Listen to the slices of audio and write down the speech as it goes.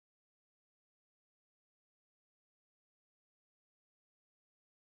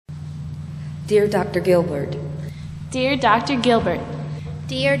Dear Dr. Gilbert. Dear Dr. Gilbert.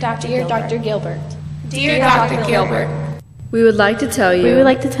 Dear Dr. Dear Gilbert. Dr. Gilbert. Dear Dr. Gilbert. We would like to tell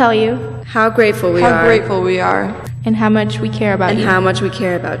you how grateful we are and how much we care about you. how much we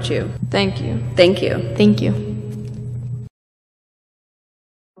care about you. Thank you. Thank you. Thank you.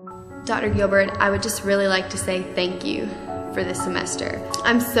 Dr. Gilbert, I would just really like to say thank you for this semester.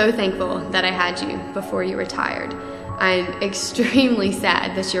 I'm so thankful that I had you before you retired. I'm extremely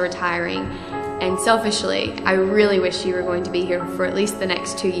sad that you're retiring, and selfishly, I really wish you were going to be here for at least the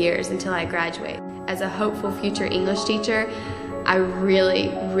next 2 years until I graduate. As a hopeful future English teacher, I really,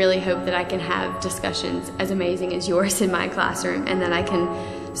 really hope that I can have discussions as amazing as yours in my classroom, and that I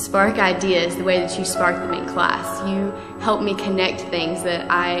can spark ideas the way that you spark them in class. You help me connect things that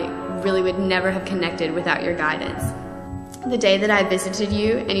I really would never have connected without your guidance. The day that I visited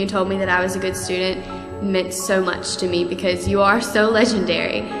you and you told me that I was a good student meant so much to me, because you are so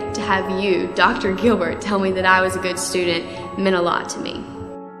legendary. To have you, Dr. Gilbert, tell me that I was a good student meant a lot to me.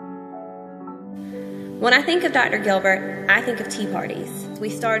 When I think of Dr. Gilbert, I think of tea parties. We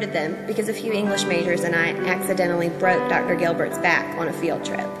started them because a few English majors and I accidentally broke Dr. Gilbert's back on a field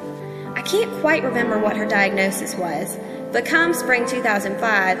trip. I can't quite remember what her diagnosis was, but come spring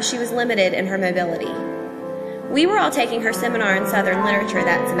 2005, she was limited in her mobility. We were all taking her seminar in Southern Literature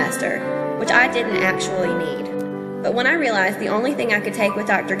that semester, which I didn't actually need. But when I realized the only thing I could take with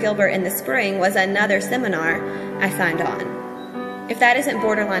Dr. Gilbert in the spring was another seminar, I signed on. If that isn't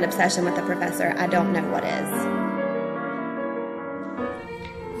borderline obsession with a professor, I don't know what is.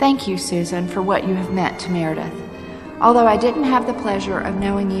 Thank you, Susan, for what you have meant to Meredith. Although I didn't have the pleasure of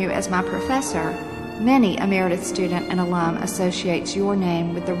knowing you as my professor, many a Meredith student and alum associates your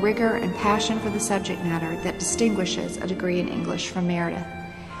name with the rigor and passion for the subject matter that distinguishes a degree in English from Meredith.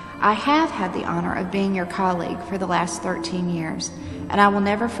 I have had the honor of being your colleague for the last 13 years, and I will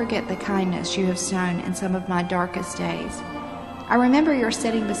never forget the kindness you have shown in some of my darkest days. I remember your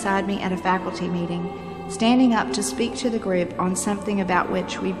sitting beside me at a faculty meeting, standing up to speak to the group on something about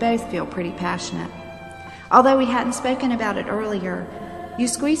which we both feel pretty passionate. Although we hadn't spoken about it earlier, you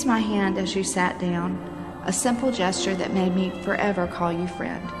squeezed my hand as you sat down, a simple gesture that made me forever call you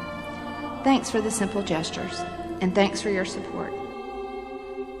friend. Thanks for the simple gestures, and thanks for your support.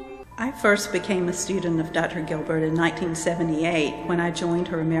 I first became a student of Dr. Gilbert in 1978 when I joined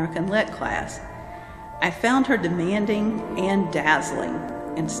her American Lit class. I found her demanding and dazzling,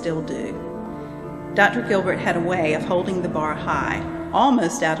 and still do. Dr. Gilbert had a way of holding the bar high,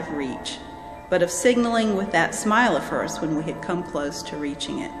 almost out of reach, but of signaling with that smile of hers when we had come close to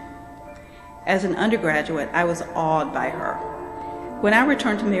reaching it. As an undergraduate, I was awed by her. When I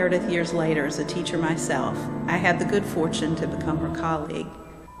returned to Meredith years later as a teacher myself, I had the good fortune to become her colleague.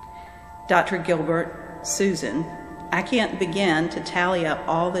 Dr. Gilbert, Susan, I can't begin to tally up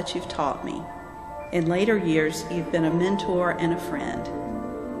all that you've taught me. In later years, you've been a mentor and a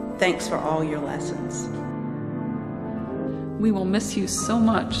friend. Thanks for all your lessons. We will miss you so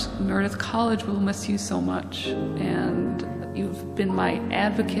much. Meredith College will miss you so much. And you've been my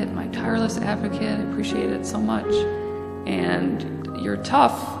advocate, my tireless advocate. I appreciate it so much. And you're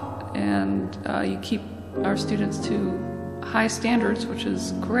tough, and you keep our students to high standards, which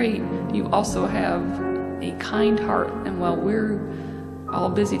is great. You also have a kind heart, and while we're all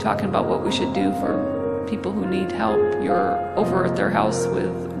busy talking about what we should do for people who need help, you're over at their house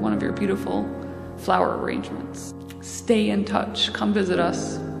with one of your beautiful flower arrangements. Stay in touch. Come visit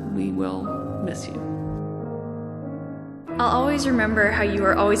us. We will miss you. I'll always remember how you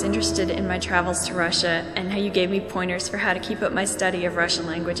were always interested in my travels to Russia, and how you gave me pointers for how to keep up my study of Russian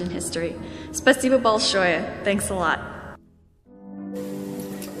language and history. Spasibo большое. Thanks a lot.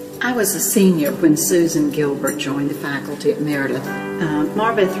 I was a senior when Susan Gilbert joined the faculty at Meredith.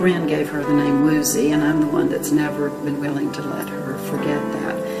 Marbeth Wren gave her the name Woozy, and I'm the one that's never been willing to let her forget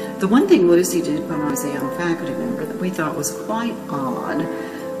that. The one thing Woozy did when I was a young faculty member that we thought was quite odd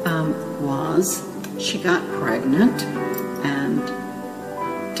was she got pregnant and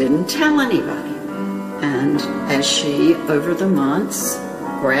didn't tell anybody. And as she, over the months,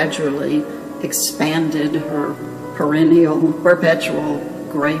 gradually expanded her perpetual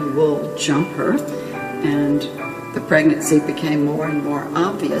gray wool jumper, and the pregnancy became more and more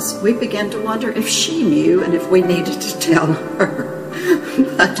obvious, we began to wonder if she knew and if we needed to tell her.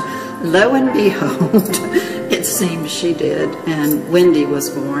 But lo and behold, it seems she did, and Wendy was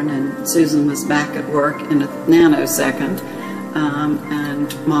born, and Susan was back at work in a nanosecond,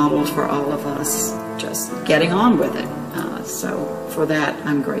 and modeled for all of us, just getting on with it. So for that,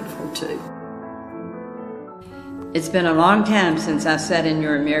 I'm grateful too. It's been a long time since I sat in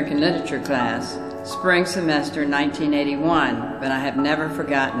your American Literature class, spring semester 1981, but I have never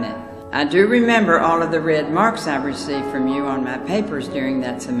forgotten it. I do remember all of the red marks I received from you on my papers during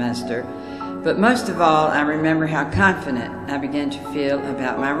that semester, but most of all, I remember how confident I began to feel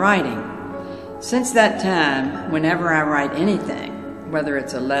about my writing. Since that time, whenever I write anything, whether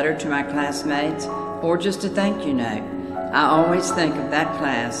it's a letter to my classmates or just a thank you note, I always think of that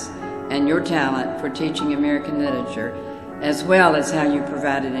class and your talent for teaching American literature, as well as how you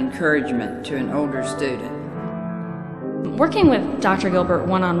provided encouragement to an older student. Working with Dr. Gilbert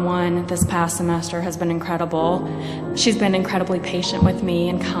one-on-one this past semester has been incredible. She's been incredibly patient with me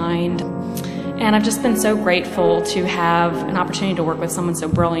and kind, and I've just been so grateful to have an opportunity to work with someone so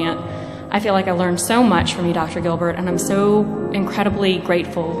brilliant. I feel like I learned so much from you, Dr. Gilbert, and I'm so incredibly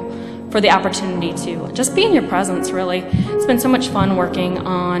grateful for the opportunity to just be in your presence, really. It's been so much fun working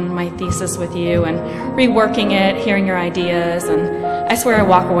on my thesis with you and reworking it, hearing your ideas, and I swear I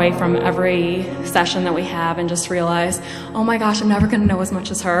walk away from every session that we have and just realize, oh my gosh, I'm never going to know as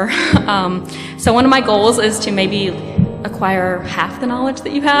much as her. So one of my goals is to maybe acquire half the knowledge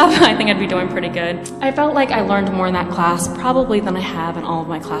that you have. I think I'd be doing pretty good. I felt like I learned more in that class probably than I have in all of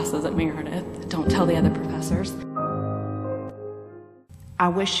my classes at Meredith. Don't tell the other professors. I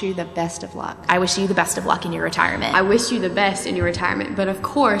wish you the best of luck. I wish you the best of luck in your retirement. I wish you the best in your retirement, but of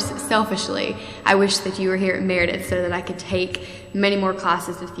course, selfishly, I wish that you were here at Meredith so that I could take many more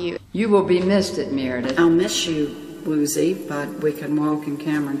classes with you. You will be missed at Meredith. I'll miss you, Woozy, but we can walk in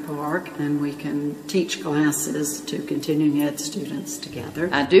Cameron Park and we can teach classes to continuing ed students together.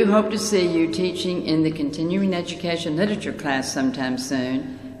 I do hope to see you teaching in the continuing education literature class sometime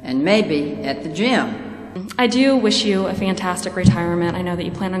soon, and maybe at the gym. I do wish you a fantastic retirement. I know that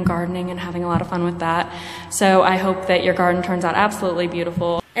you plan on gardening and having a lot of fun with that. So I hope that your garden turns out absolutely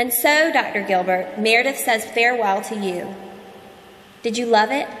beautiful. And so, Dr. Gilbert, Meredith says farewell to you. Did you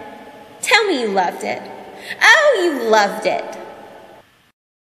love it? Tell me you loved it. Oh, you loved it.